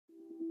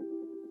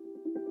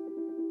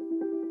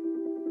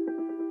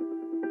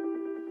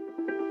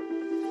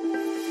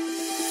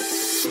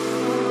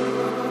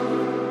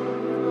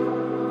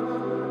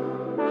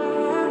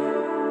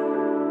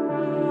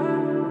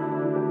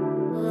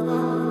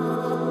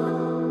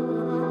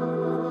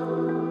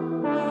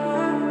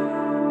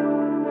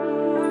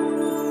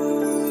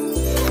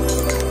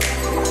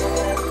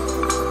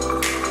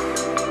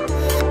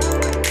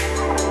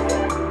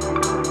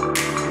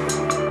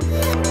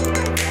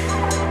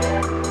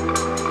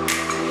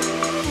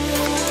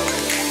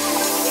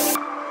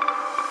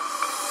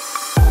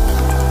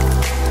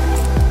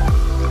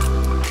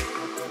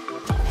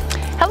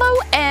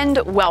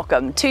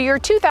Welcome to your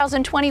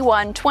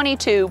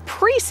 2021-22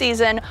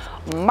 preseason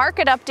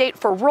market update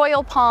for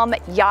Royal Palm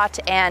Yacht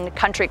and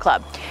Country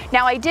Club.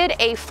 Now, I did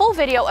a full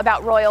video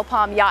about Royal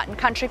Palm Yacht and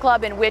Country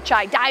Club in which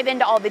I dive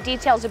into all the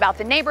details about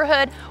the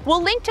neighborhood.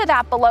 We'll link to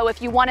that below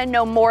if you want to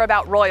know more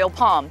about Royal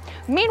Palm.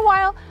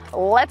 Meanwhile,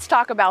 let's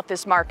talk about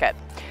this market.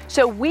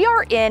 So we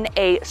are in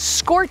a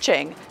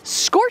scorching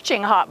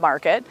hot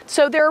market.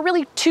 So there are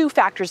really two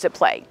factors at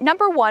play.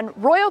 Number one,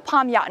 Royal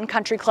Palm Yacht and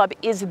Country Club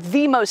is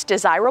the most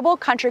desirable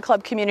country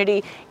club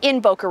community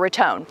in Boca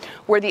Raton.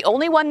 We're the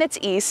only one that's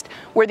east.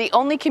 We're the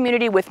only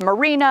community with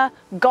marina,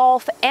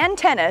 golf, and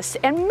tennis.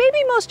 And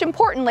maybe most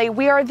importantly,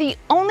 we are the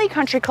only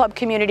country club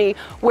community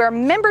where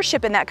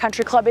membership in that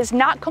country club is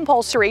not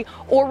compulsory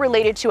or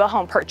related to a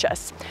home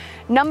purchase.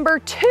 Number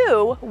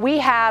two, we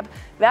have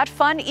that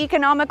fun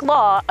economic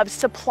law of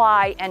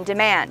supply and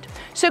demand.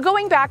 So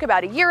going back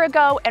about a year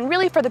ago, and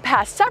really for the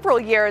past several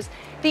years,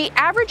 the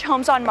average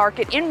homes on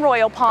market in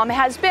Royal Palm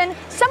has been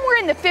somewhere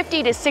in the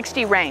 50 to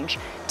 60 range.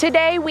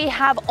 Today, we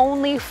have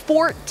only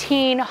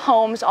 14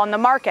 homes on the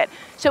market.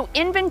 So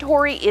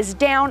inventory is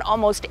down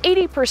almost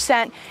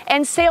 80%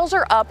 and sales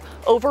are up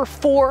over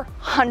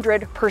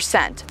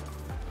 400%.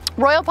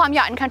 Royal Palm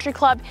Yacht and Country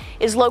Club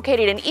is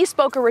located in East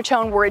Boca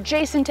Raton. We're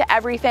adjacent to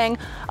everything,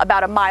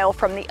 about a mile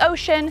from the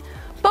ocean.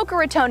 Boca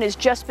Raton is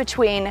just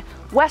between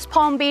West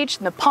Palm Beach,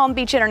 the Palm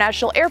Beach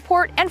International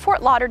Airport, and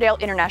Fort Lauderdale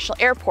International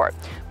Airport.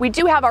 We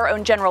do have our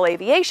own general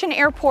aviation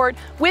airport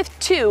with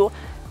 2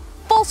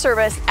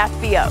 full-service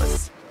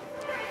FBOs.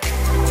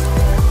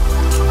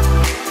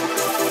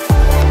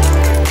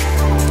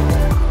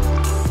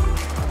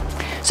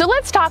 So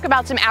let's talk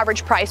about some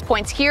average price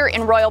points here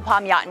in Royal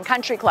Palm Yacht and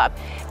Country Club.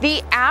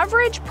 The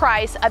average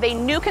price of a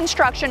new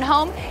construction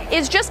home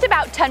is just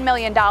about $10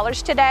 million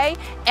today,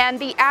 and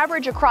the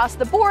average across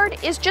the board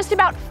is just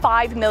about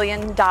 $5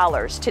 million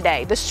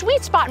today. The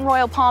sweet spot in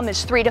Royal Palm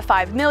is $3 to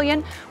 $5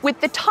 million,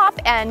 with the top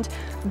end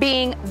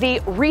being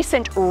the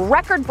recent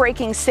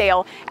record-breaking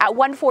sale at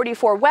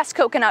 144 West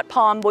Coconut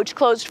Palm, which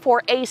closed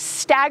for a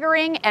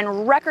staggering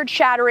and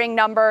record-shattering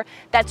number.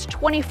 That's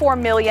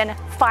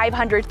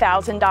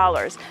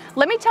 $24,500,000.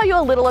 Let me tell you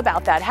a little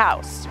about that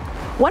house.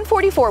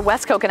 144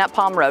 West Coconut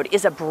Palm Road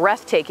is a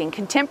breathtaking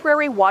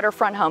contemporary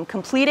waterfront home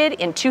completed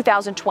in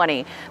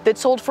 2020 that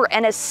sold for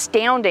an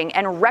astounding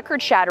and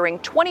record-shattering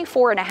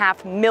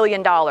 $24.5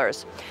 million.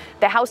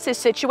 The house is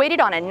situated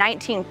on a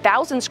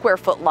 19,000 square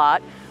foot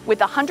lot with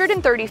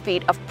 130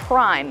 feet of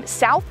prime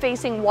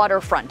south-facing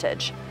water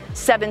frontage,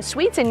 7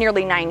 suites and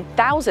nearly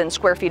 9,000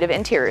 square feet of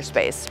interior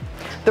space.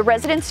 The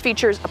residence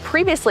features a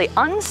previously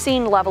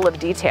unseen level of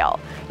detail,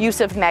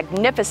 use of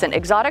magnificent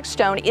exotic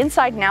stone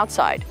inside and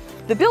outside.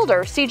 The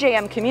builder,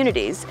 CJM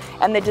Communities,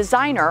 and the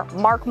designer,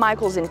 Mark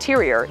Michaels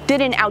Interior,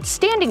 did an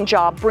outstanding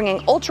job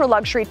bringing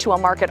ultra-luxury to a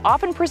market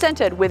often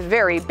presented with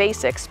very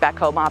basic spec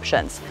home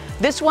options.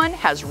 This one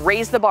has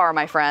raised the bar,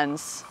 my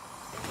friends.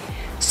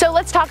 So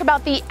let's talk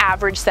about the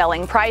average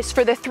selling price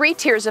for the 3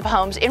 tiers of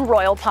homes in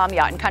Royal Palm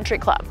Yacht and Country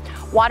Club.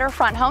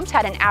 Waterfront homes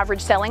had an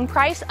average selling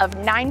price of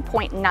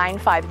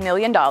 $9.95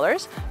 million.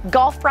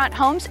 Golfront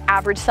homes,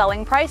 average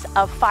selling price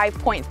of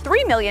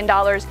 $5.3 million.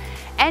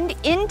 And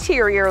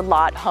interior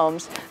lot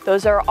homes,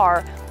 those are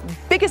our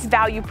biggest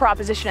value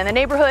proposition in the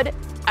neighborhood,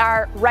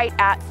 are right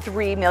at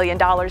 $3 million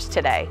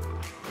today.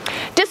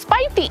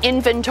 Despite the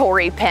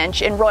inventory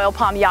pinch in Royal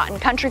Palm Yacht and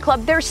Country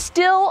Club, there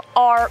still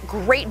are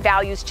great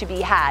values to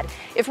be had.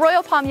 If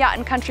Royal Palm Yacht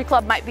and Country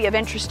Club might be of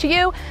interest to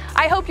you,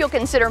 I hope you'll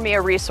consider me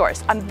a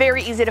resource. I'm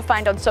very easy to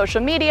find on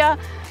social media,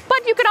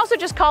 but you can also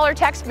just call or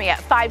text me at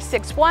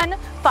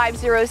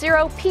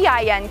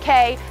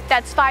 561-500-PINK.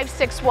 That's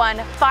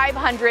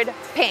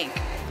 561-500-PINK.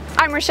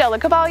 I'm Rochelle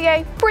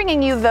LeCavalier,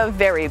 bringing you the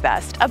very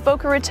best of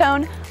Boca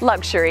Raton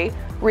luxury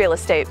real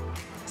estate.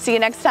 See you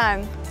next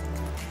time.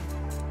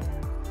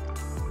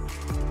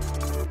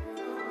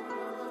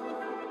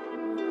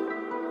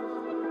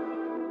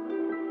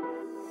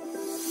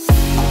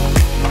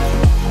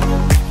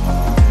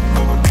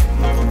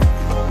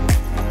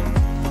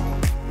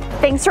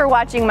 Thanks for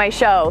watching my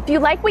show. If you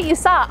like what you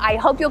saw, I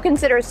hope you'll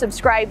consider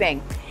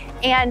subscribing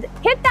and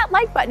hit that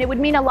like button. It would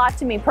mean a lot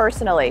to me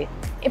personally.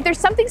 If there's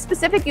something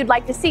specific you'd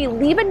like to see,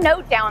 leave a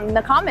note down in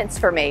the comments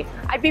for me.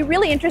 I'd be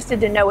really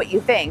interested to know what you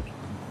think.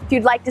 If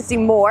you'd like to see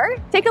more,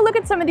 take a look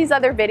at some of these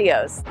other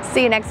videos.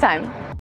 See you next time.